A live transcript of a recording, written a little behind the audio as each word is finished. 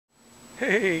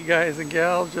Hey guys and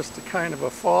gals, just a kind of a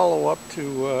follow-up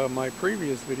to my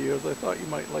previous videos. I thought you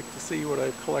might like to see what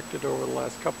I've collected over the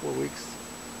last couple of weeks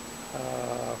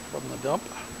from the dump.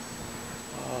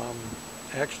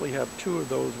 I actually have two of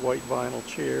those white vinyl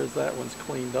chairs. That one's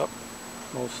cleaned up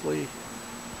mostly.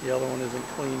 The other one isn't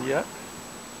cleaned yet.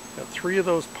 Got three of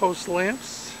those post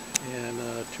lamps,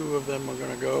 and two of them are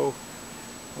going to go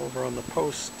over on the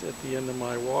post at the end of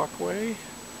my walkway.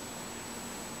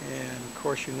 And of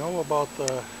course, you know about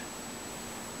the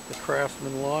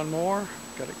Craftsman lawnmower.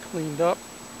 Got it cleaned up.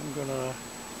 I'm gonna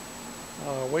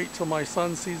wait till my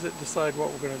son sees it, decide what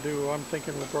we're gonna do. I'm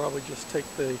thinking we'll probably just take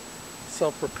the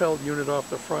self-propelled unit off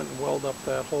the front and weld up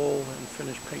that hole and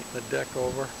finish painting the deck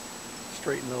over,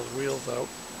 straighten those wheels out.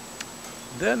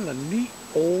 Then the neat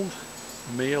old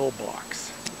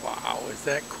mailbox. Wow, is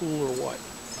that cool or what?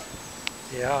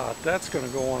 Yeah, that's gonna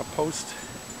go on a post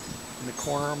in the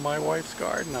corner of my wife's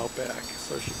garden out back,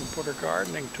 so she can put her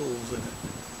gardening tools in it.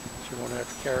 She won't have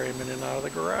to carry them in and out of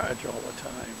the garage all the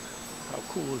time. How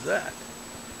cool is that?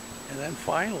 And then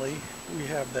finally, we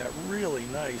have that really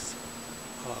nice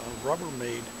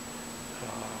Rubbermaid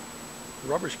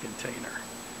rubbish container.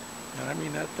 And I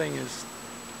mean, that thing is,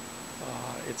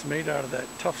 it's made out of that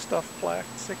Tough Stuff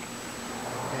plastic,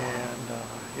 and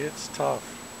it's tough.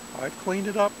 I've cleaned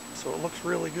it up, so it looks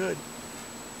really good.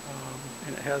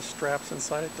 And it has straps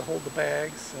inside it to hold the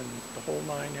bags and the whole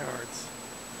 9 yards.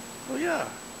 So yeah,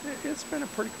 it's been a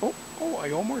pretty... Oh,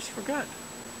 I almost forgot.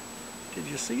 Did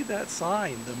you see that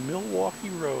sign? The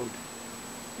Milwaukee Road.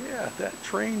 Yeah, that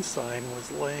train sign was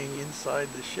laying inside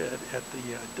the shed at the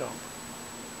dump,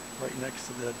 right next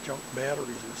to the junk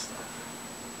batteries and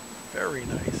stuff. Very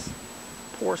nice.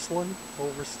 Porcelain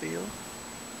over steel.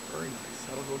 Very nice.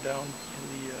 That'll go down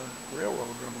in the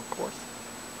railroad room, of course.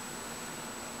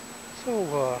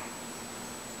 So,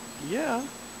 yeah,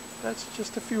 that's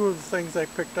just a few of the things I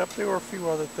picked up. There were a few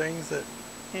other things that,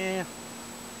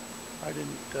 I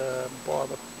didn't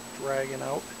bother dragging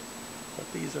out,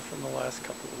 but these are from the last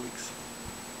couple of weeks.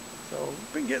 So,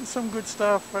 I've been getting some good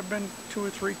stuff. I've been 2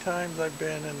 or 3 times I've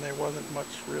been, and there wasn't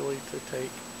much really to take.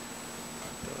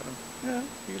 But, yeah,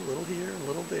 a little here, a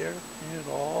little there, and it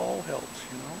all helps,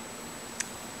 you know.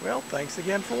 Well, thanks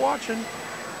again for watching.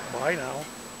 Bye now.